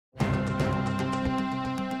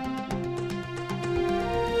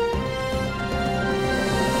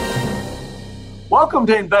Welcome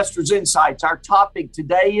to Investors Insights. Our topic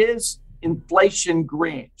today is inflation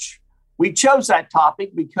Grinch. We chose that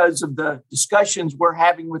topic because of the discussions we're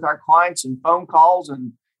having with our clients and phone calls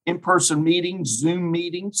and in-person meetings, Zoom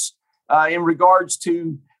meetings, in regards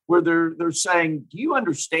to where they're saying, do you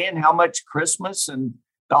understand how much Christmas and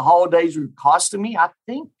the holidays are costing me? I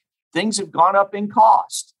think things have gone up in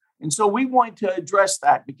cost. And so we want to address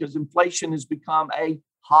that because inflation has become a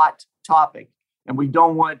hot topic. And we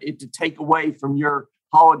don't want it to take away from your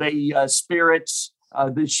holiday spirits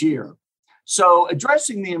this year. So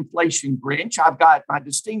addressing the inflation Grinch, I've got my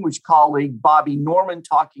distinguished colleague, Bobby Norman,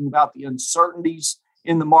 talking about the uncertainties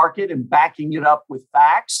in the market and backing it up with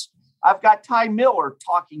facts. I've got Ty Miller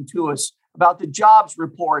talking to us about the jobs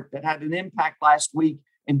report that had an impact last week.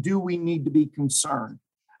 And do we need to be concerned?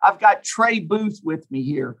 I've got Trey Booth with me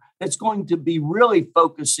here that's going to be really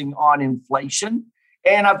focusing on inflation.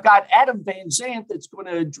 And I've got Adam Van Zandt that's going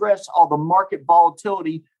to address all the market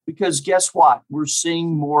volatility because guess what? We're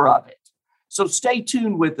seeing more of it. So stay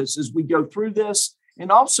tuned with us as we go through this.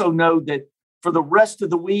 And also know that for the rest of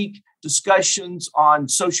the week, discussions on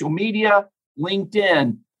social media,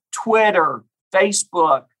 LinkedIn, Twitter,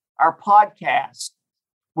 Facebook, our podcast,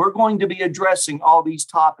 we're going to be addressing all these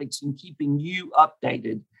topics and keeping you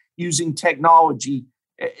updated using technology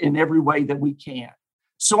in every way that we can.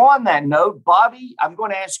 So on that note, Bobby, I'm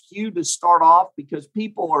going to ask you to start off because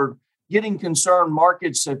people are getting concerned.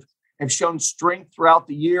 Markets have shown strength throughout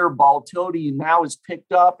the year. Volatility now has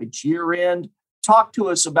picked up. It's year end. Talk to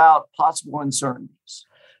us about possible uncertainties.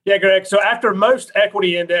 Yeah, Greg. So after most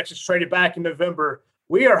equity indexes traded back in November,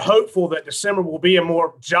 we are hopeful that December will be a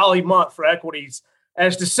more jolly month for equities,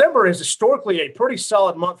 as December is historically a pretty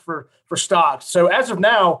solid month for stocks. So as of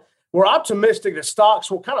now, we're optimistic that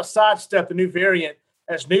stocks will kind of sidestep the new variant,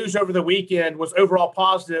 as news over the weekend was overall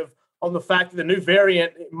positive on the fact that the new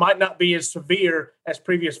variant might not be as severe as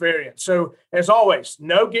previous variants. So as always,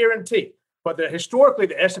 no guarantee, but historically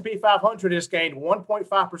the S&P 500 has gained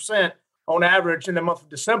 1.5% on average in the month of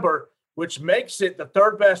December, which makes it the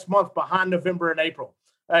third best month behind November and April.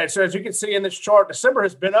 So as you can see in this chart, December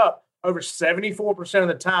has been up over 74% of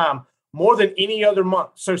the time, more than any other month.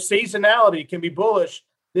 So seasonality can be bullish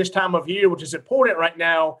this time of year, which is important right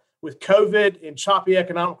now with COVID and choppy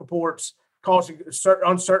economic reports causing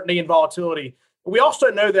uncertainty and volatility. But we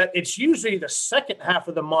also know that it's usually the second half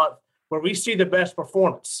of the month where we see the best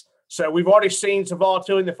performance. So we've already seen some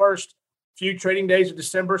volatility in the first few trading days of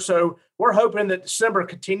December. So we're hoping that December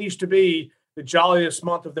continues to be the jolliest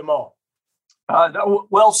month of them all.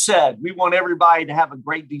 Well said. We want everybody to have a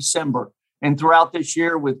great December. And throughout this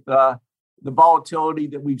year with the volatility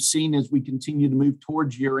that we've seen as we continue to move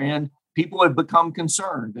towards year end, people have become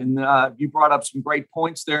concerned. And you brought up some great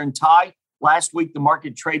points there. And Ty, last week, the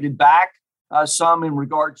market traded back some in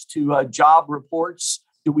regards to job reports.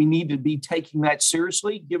 Do we need to be taking that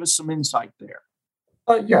seriously? Give us some insight there.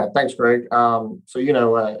 Yeah, thanks, Greg.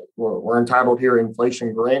 We're entitled here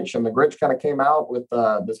Inflation Grinch, and the Grinch kind of came out with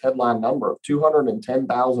this headline number of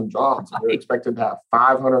 210,000 jobs. Right. We're expected to have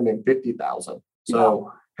 550,000.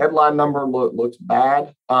 So headline number looks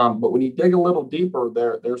bad, but when you dig a little deeper,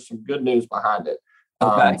 there's some good news behind it.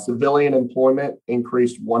 Civilian employment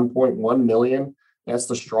increased 1.1 million. That's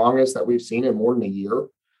the strongest that we've seen in more than a year.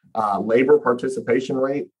 Labor participation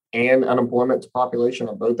rate and unemployment to population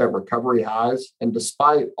are both at recovery highs. And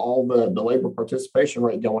despite all the labor participation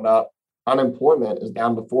rate going up, unemployment is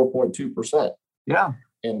down to 4.2%. Yeah.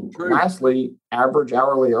 And lastly, average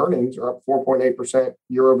hourly earnings are up 4.8%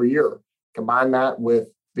 year over year. Combine that with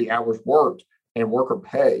the hours worked, and worker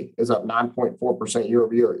pay is up 9.4% year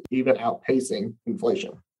over year, even outpacing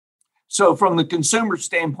inflation. So from the consumer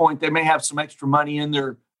standpoint, they may have some extra money in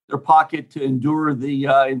their pocket to endure the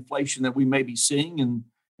inflation that we may be seeing.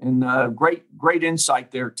 And great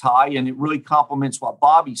insight there, Ty. And it really complements what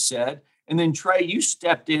Bobby said. And then Trey, you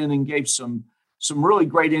stepped in and gave some really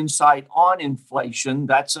great insight on inflation.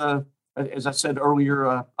 That's as I said earlier,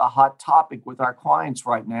 a hot topic with our clients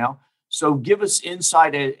right now. So give us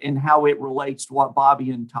insight in how it relates to what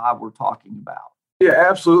Bobby and Ty were talking about. Yeah,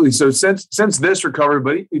 absolutely. So since this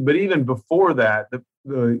recovery, but even before that,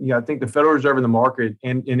 I think the Federal Reserve and the market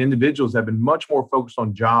and individuals have been much more focused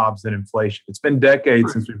on jobs than inflation. It's been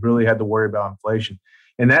decades since we've really had to worry about inflation,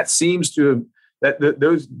 and that seems to have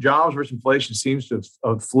those jobs versus inflation seems to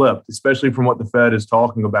have flipped, especially from what the Fed is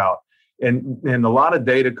talking about. And a lot of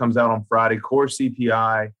data comes out on Friday. Core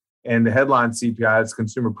CPI and the headline CPI, its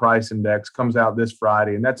Consumer Price Index, comes out this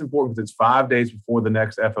Friday, and that's important because it's 5 days before the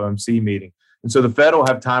next FOMC meeting. And so the Fed will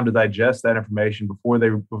have time to digest that information before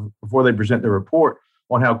they present the report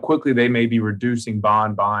on how quickly they may be reducing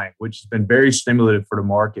bond buying, which has been very stimulative for the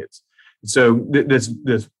markets. So this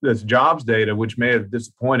jobs data, which may have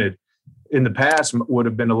disappointed in the past, would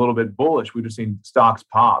have been a little bit bullish. We'd have seen stocks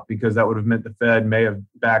pop because that would have meant the Fed may have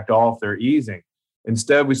backed off their easing.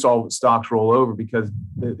 Instead, we saw stocks roll over because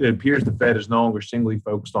it appears the Fed is no longer singly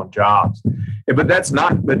focused on jobs.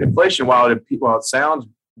 But inflation, while it sounds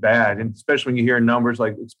bad, and especially when you hear numbers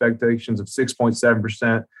like expectations of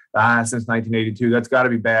 6.7%, the highest since 1982, that's got to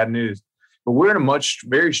be bad news. But we're in a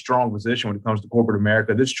very strong position when it comes to corporate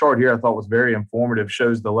America. This chart here I thought was very informative,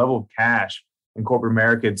 shows the level of cash in corporate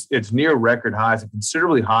America. It's near record highs and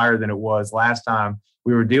considerably higher than it was last time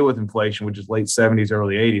we were dealing with inflation, which is late 70s,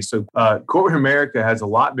 early 80s. So corporate America has a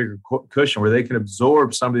lot bigger cushion where they can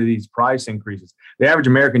absorb some of these price increases. The average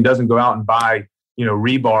American doesn't go out and buy,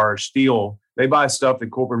 rebar or steel. They buy stuff that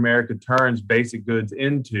corporate America turns basic goods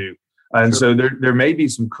into. And so there may be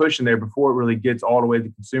some cushion there before it really gets all the way to the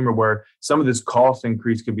consumer, where some of this cost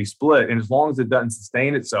increase could be split. And as long as it doesn't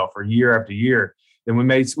sustain itself for year after year, then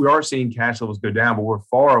we are seeing cash levels go down, but we're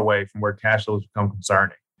far away from where cash levels become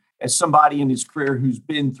concerning. As somebody in his career who's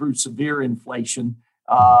been through severe inflation,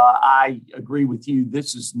 I agree with you.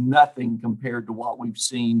 This is nothing compared to what we've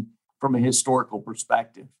seen from a historical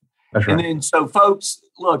perspective. That's right. And then, so folks,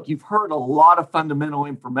 look, you've heard a lot of fundamental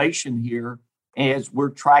information here as we're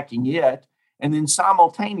tracking it. And then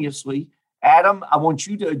simultaneously, Adam, I want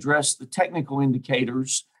you to address the technical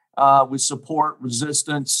indicators with support,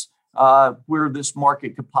 resistance, where this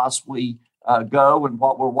market could possibly go and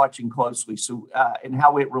what we're watching closely. So, and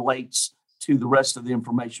how it relates to the rest of the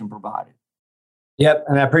information provided. Yep.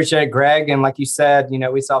 And I appreciate it, Greg. And like you said,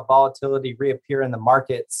 we saw volatility reappear in the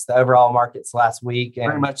markets, the overall markets last week. And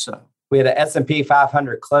very much so. We had an S&P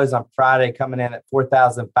 500 close on Friday coming in at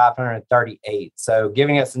 4,538. So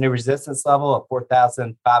giving us a new resistance level of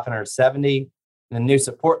 4,570 and a new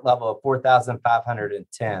support level of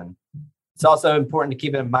 4,510. It's also important to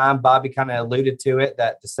keep in mind, Bobby kind of alluded to it,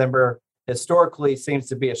 that December historically seems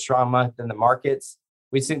to be a strong month in the markets.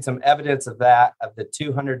 We've seen some evidence of that, of the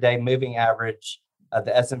 200-day moving average of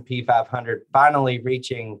the S&P 500 finally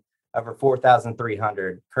reaching over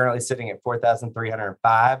 4,300, currently sitting at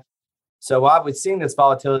 4,305. So while we've seen this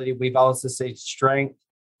volatility, we've also seen strength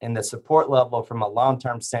in the support level from a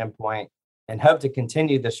long-term standpoint and hope to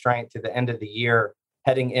continue the strength to the end of the year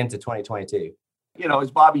heading into 2022.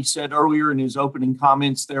 As Bobby said earlier in his opening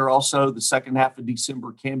comments there, also the second half of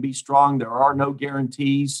December can be strong. There are no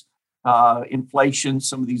guarantees. Inflation,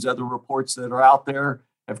 some of these other reports that are out there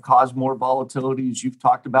have caused more volatility, as you've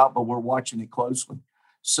talked about, but we're watching it closely.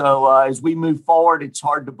 So as we move forward, it's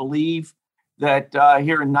hard to believe that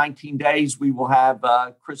here in 19 days, we will have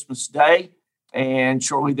Christmas Day, and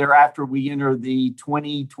shortly thereafter, we enter the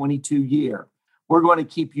 2022 year. We're going to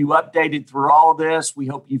keep you updated through all this. We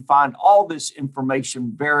hope you find all this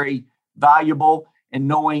information very valuable, and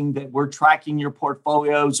knowing that we're tracking your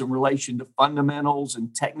portfolios in relation to fundamentals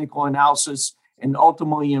and technical analysis, and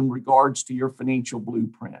ultimately in regards to your financial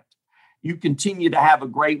blueprint. You continue to have a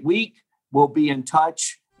great week. We'll be in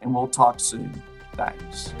touch, and we'll talk soon.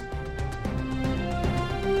 Thanks.